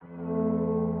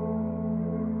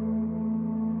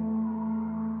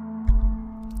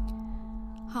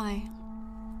Hi,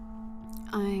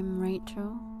 I'm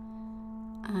Rachel,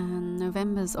 and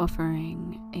November's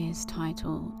offering is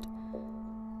titled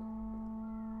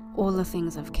All the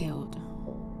Things I've Killed.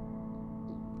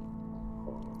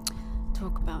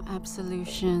 Talk about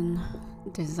absolution,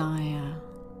 desire,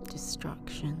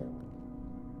 destruction.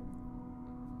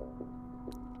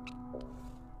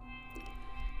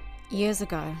 Years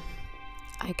ago,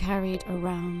 I carried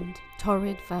around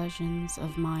torrid versions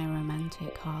of my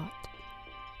romantic heart.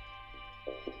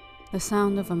 The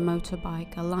sound of a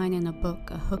motorbike, a line in a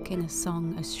book, a hook in a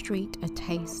song, a street, a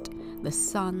taste, the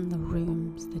sun, the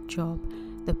rooms, the job,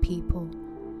 the people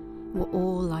were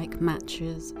all like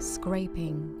matches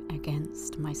scraping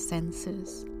against my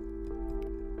senses.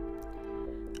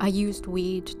 I used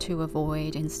weed to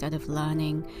avoid instead of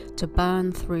learning, to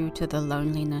burn through to the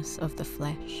loneliness of the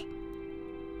flesh.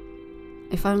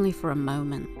 If only for a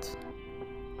moment,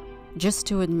 just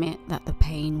to admit that the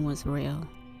pain was real,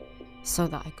 so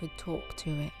that I could talk to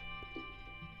it.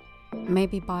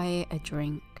 Maybe buy it a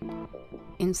drink,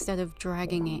 instead of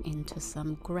dragging it into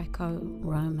some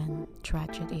Greco-Roman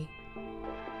tragedy,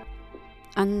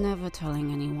 and never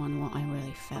telling anyone what I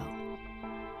really felt.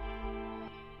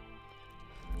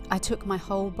 I took my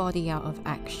whole body out of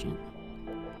action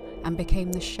and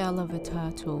became the shell of a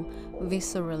turtle,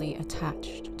 viscerally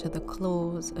attached to the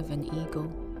claws of an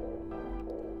eagle.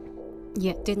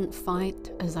 Yet didn't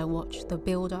fight as I watched the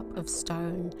build-up of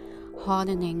stone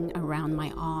hardening around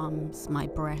my arms, my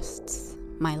breasts,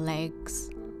 my legs.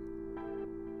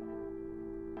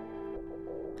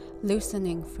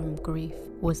 Loosening from grief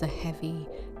was a heavy,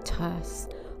 terse,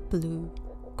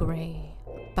 blue-grey,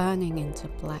 burning into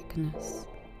blackness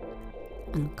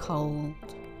and cold.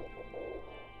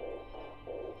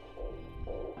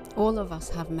 All of us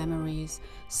have memories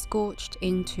scorched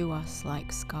into us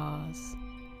like scars.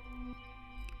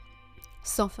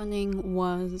 Softening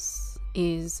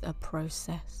is a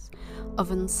process of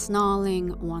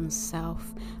unsnarling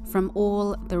oneself from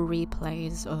all the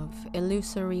replays of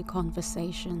illusory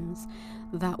conversations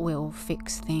that will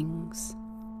fix things.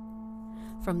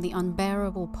 From the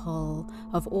unbearable pull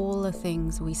of all the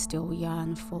things we still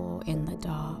yearn for in the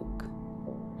dark.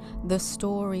 The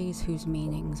stories whose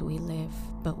meanings we live,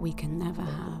 but we can never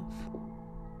have.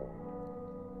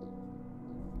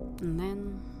 And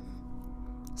then,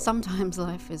 sometimes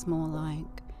life is more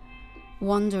like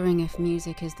wondering if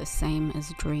music is the same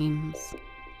as dreams,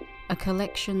 a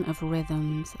collection of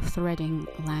rhythms threading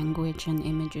language and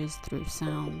images through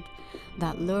sound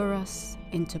that lure us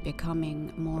into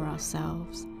becoming more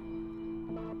ourselves,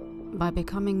 by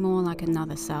becoming more like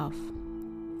another self.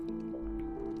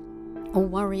 Or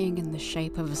worrying in the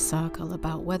shape of a circle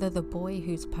about whether the boy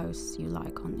whose posts you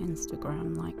like on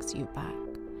Instagram likes you back.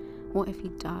 What if he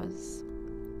does?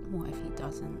 What if he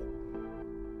doesn't?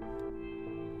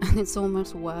 And it's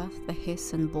almost worth the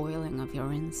hiss and boiling of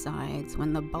your insides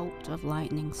when the bolt of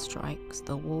lightning strikes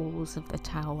the walls of the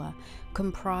tower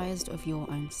comprised of your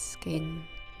own skin,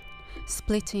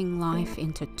 splitting life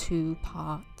into two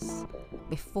parts,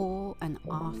 before and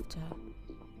after.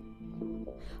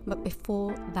 But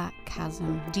before that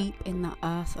chasm, deep in the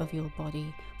earth of your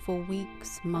body, for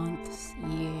weeks, months,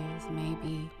 years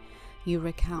maybe, you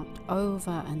recount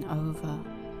over and over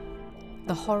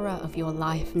the horror of your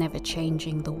life never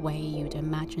changing the way you'd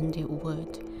imagined it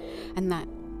would, and that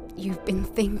you've been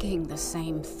thinking the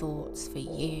same thoughts for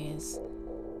years.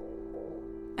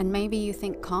 And maybe you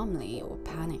think calmly or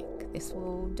panic. This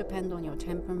will depend on your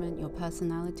temperament, your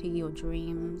personality, your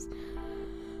dreams.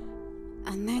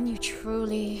 And then you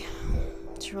truly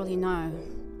know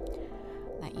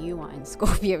that you are in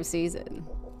Scorpio season.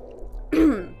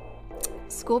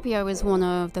 Scorpio is one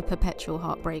of the perpetual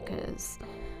heartbreakers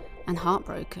and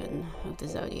heartbroken of the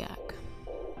zodiac.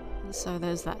 So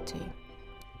there's that too.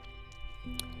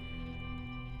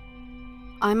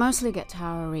 I mostly get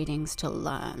tarot readings to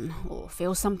learn or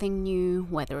feel something new,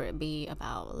 whether it be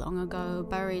about long ago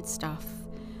buried stuff,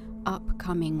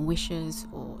 upcoming wishes,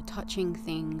 or touching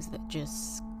things that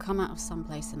just come out of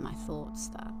someplace in my thoughts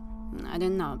that I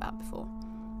didn't know about before.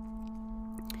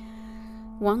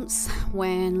 Once,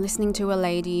 when listening to a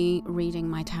lady reading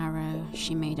my tarot,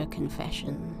 she made a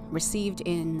confession, received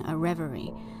in a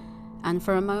reverie, and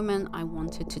for a moment I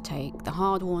wanted to take the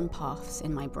hard-worn paths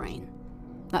in my brain.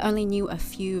 I only knew a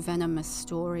few venomous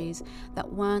stories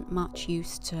that weren't much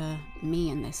use to me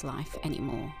in this life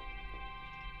anymore.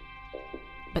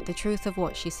 But the truth of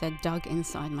what she said dug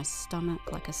inside my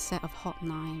stomach like a set of hot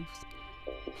knives.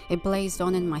 It blazed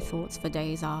on in my thoughts for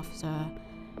days after,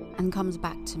 and comes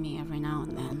back to me every now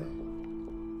and then.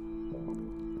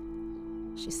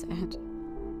 She said,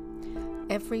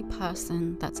 Every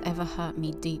person that's ever hurt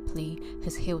me deeply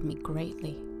has healed me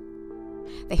greatly.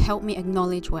 They helped me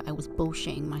acknowledge where I was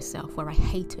bullshitting myself, where I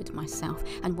hated myself,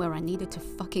 and where I needed to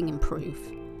fucking improve.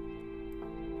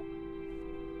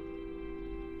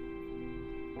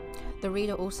 The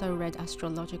reader also read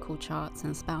astrological charts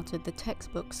and spouted the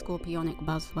textbook scorpionic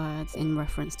buzzwords in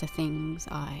reference to things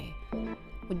I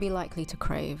would be likely to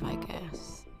crave, I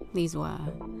guess. These were,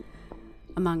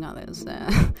 among others,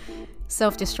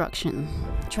 self-destruction,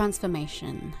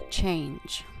 transformation,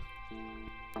 change,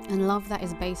 and love that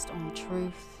is based on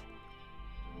truth,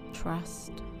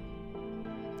 trust,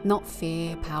 not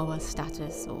fear, power,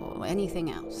 status, or anything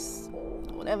else,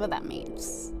 whatever that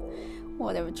means,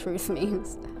 whatever truth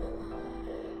means.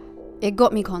 It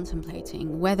got me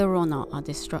contemplating whether or not our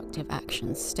destructive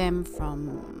actions stem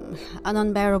from an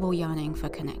unbearable yearning for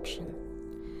connection,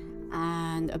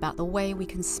 and about the way we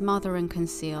can smother and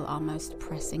conceal our most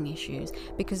pressing issues,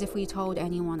 because if we told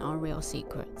anyone our real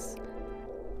secrets,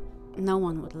 no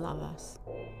one would love us.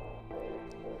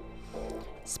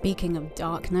 Speaking of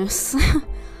darkness,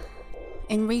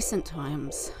 in recent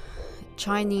times,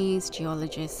 Chinese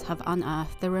geologists have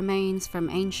unearthed the remains from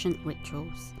ancient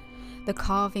rituals, the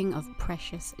carving of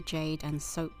precious jade and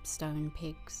soapstone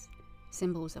pigs,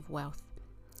 symbols of wealth,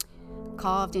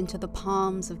 carved into the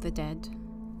palms of the dead,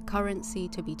 currency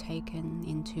to be taken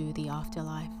into the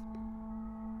afterlife.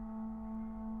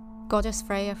 Goddess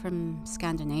Freya from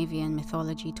Scandinavian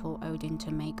mythology taught Odin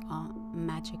to make art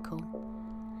magical,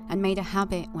 and made a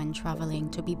habit when travelling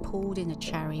to be pulled in a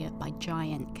chariot by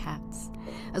giant cats,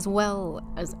 as well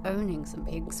as owning some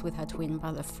pigs with her twin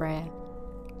brother Freyr.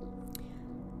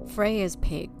 Freya's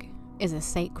pig is a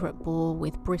sacred boar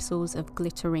with bristles of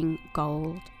glittering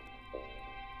gold.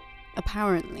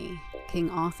 Apparently, King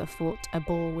Arthur fought a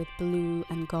boar with blue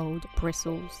and gold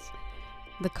bristles,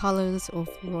 the colours of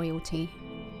royalty.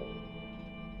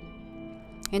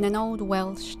 In an old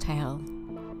Welsh tale,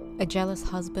 a jealous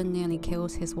husband nearly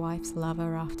kills his wife's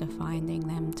lover after finding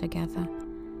them together.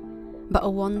 But a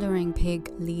wandering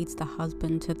pig leads the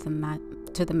husband to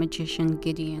the magician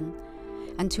Gideon,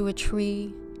 and to a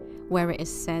tree where it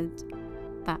is said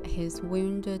that his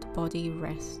wounded body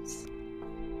rests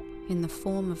in the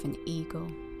form of an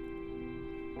eagle.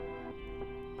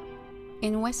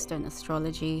 In Western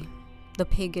astrology, the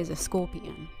pig is a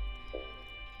scorpion,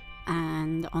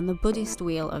 and on the Buddhist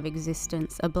wheel of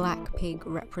existence, a black pig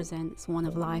represents one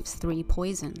of life's three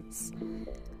poisons: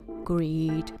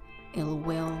 greed, ill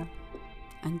will,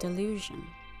 and delusion.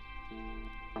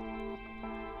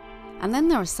 And then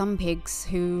there are some pigs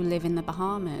who live in the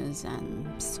Bahamas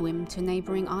and swim to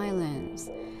neighbouring islands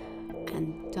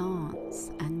and dance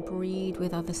and breed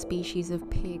with other species of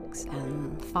pigs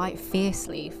and fight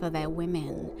fiercely for their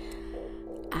women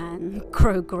and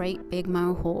grow great big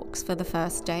mohawks for the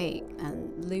first date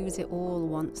and lose it all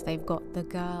once they've got the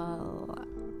girl.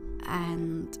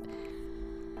 And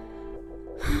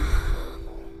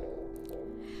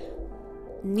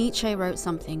Nietzsche wrote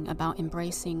something about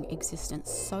embracing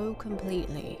existence so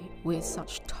completely, with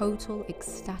such total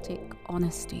ecstatic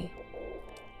honesty,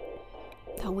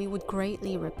 that we would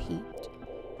greatly repeat,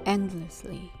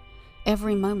 endlessly,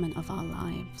 every moment of our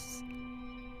lives,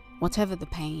 whatever the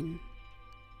pain.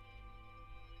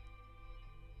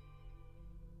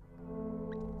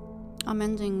 I'm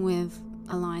ending with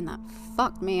a line that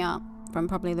fucked me up from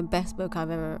probably the best book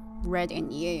I've ever read in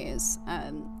years,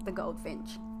 The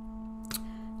Goldfinch.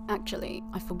 Actually,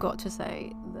 I forgot to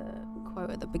say the quote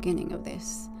at the beginning of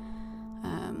this.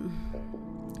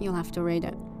 You'll have to read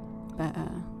it. But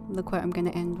the quote I'm going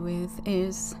to end with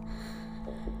is,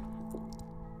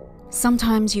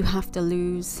 "Sometimes you have to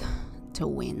lose to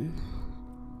win."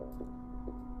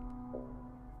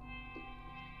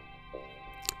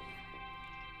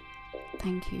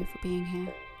 Thank you for being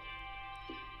here.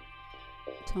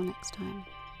 Till next time.